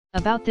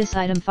About this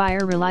item: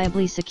 fire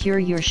reliably secure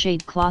your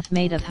shade cloth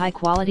made of high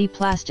quality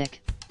plastic.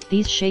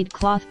 These shade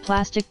cloth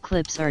plastic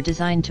clips are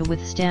designed to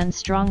withstand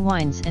strong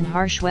winds and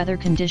harsh weather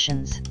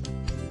conditions.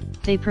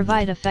 They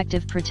provide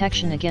effective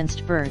protection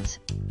against birds,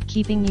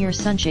 keeping your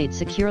sunshade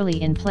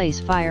securely in place.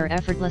 Fire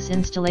effortless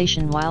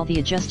installation. While the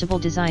adjustable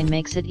design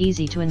makes it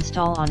easy to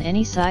install on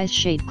any size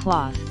shade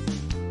cloth,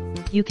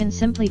 you can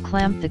simply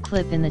clamp the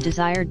clip in the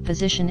desired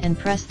position and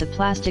press the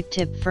plastic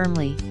tip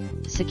firmly,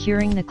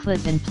 securing the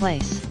clip in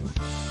place.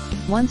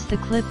 Once the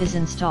clip is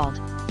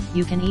installed,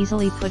 you can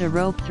easily put a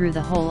rope through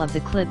the hole of the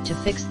clip to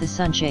fix the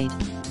sunshade.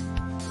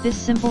 This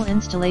simple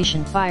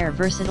installation. Fire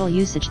versatile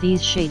usage.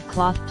 These shade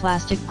cloth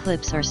plastic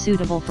clips are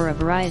suitable for a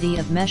variety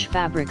of mesh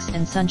fabrics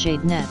and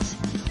sunshade nets,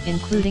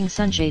 including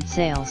sunshade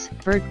sails,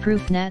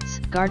 bird-proof nets,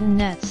 garden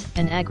nets,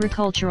 and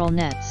agricultural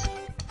nets.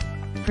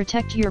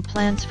 Protect your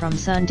plants from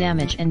sun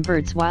damage and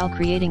birds while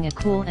creating a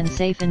cool and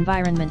safe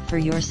environment for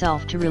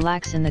yourself to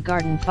relax in the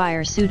garden.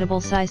 Fire suitable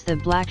size. The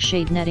black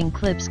shade netting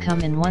clips come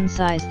in one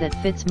size that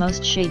fits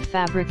most shade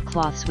fabric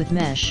cloths with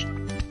mesh.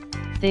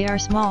 They are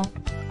small,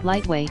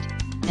 lightweight,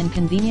 and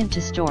convenient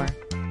to store,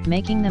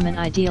 making them an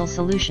ideal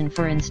solution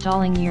for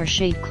installing your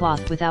shade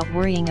cloth without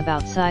worrying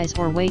about size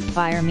or weight.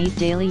 Fire meet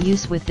daily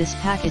use. With this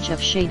package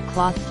of shade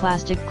cloth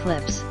plastic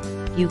clips,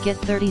 you get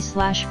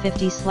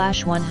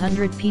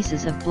 30/50/100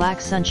 pieces of black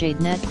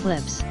sunshade net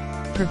clips,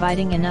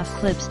 providing enough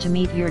clips to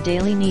meet your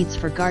daily needs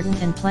for garden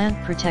and plant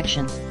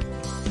protection.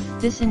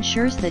 This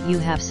ensures that you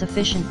have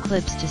sufficient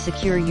clips to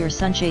secure your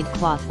sunshade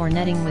cloth or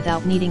netting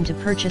without needing to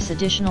purchase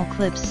additional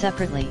clips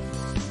separately.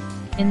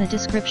 In the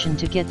description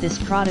to get this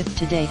product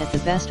today at the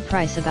best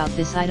price. About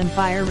this item: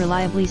 fire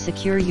reliably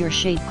secure your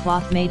shade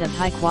cloth made of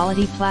high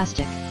quality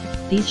plastic.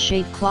 These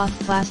shade cloth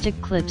plastic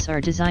clips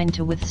are designed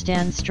to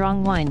withstand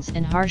strong winds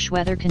and harsh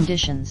weather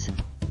conditions.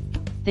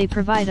 They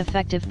provide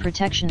effective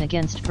protection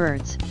against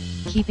birds,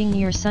 keeping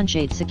your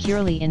sunshade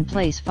securely in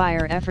place.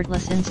 Fire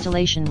effortless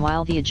installation.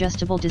 While the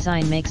adjustable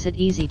design makes it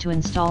easy to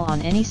install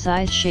on any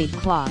size shade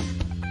cloth,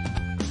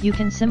 you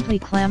can simply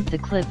clamp the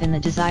clip in the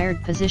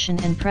desired position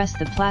and press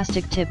the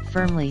plastic tip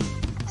firmly,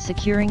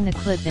 securing the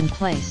clip in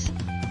place.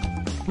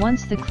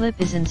 Once the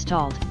clip is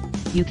installed,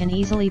 you can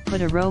easily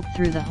put a rope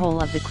through the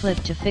hole of the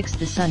clip to fix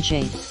the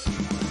sunshade.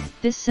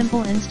 This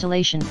simple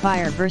installation.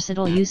 Fire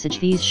versatile usage.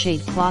 These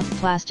shade cloth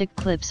plastic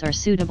clips are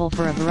suitable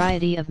for a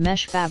variety of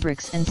mesh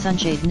fabrics and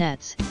sunshade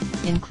nets,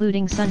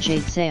 including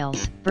sunshade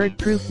sails,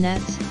 bird-proof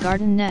nets,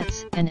 garden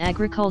nets, and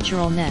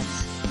agricultural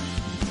nets.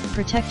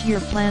 Protect your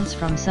plants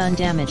from sun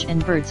damage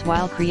and birds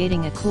while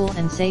creating a cool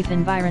and safe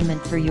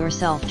environment for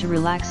yourself to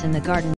relax in the garden.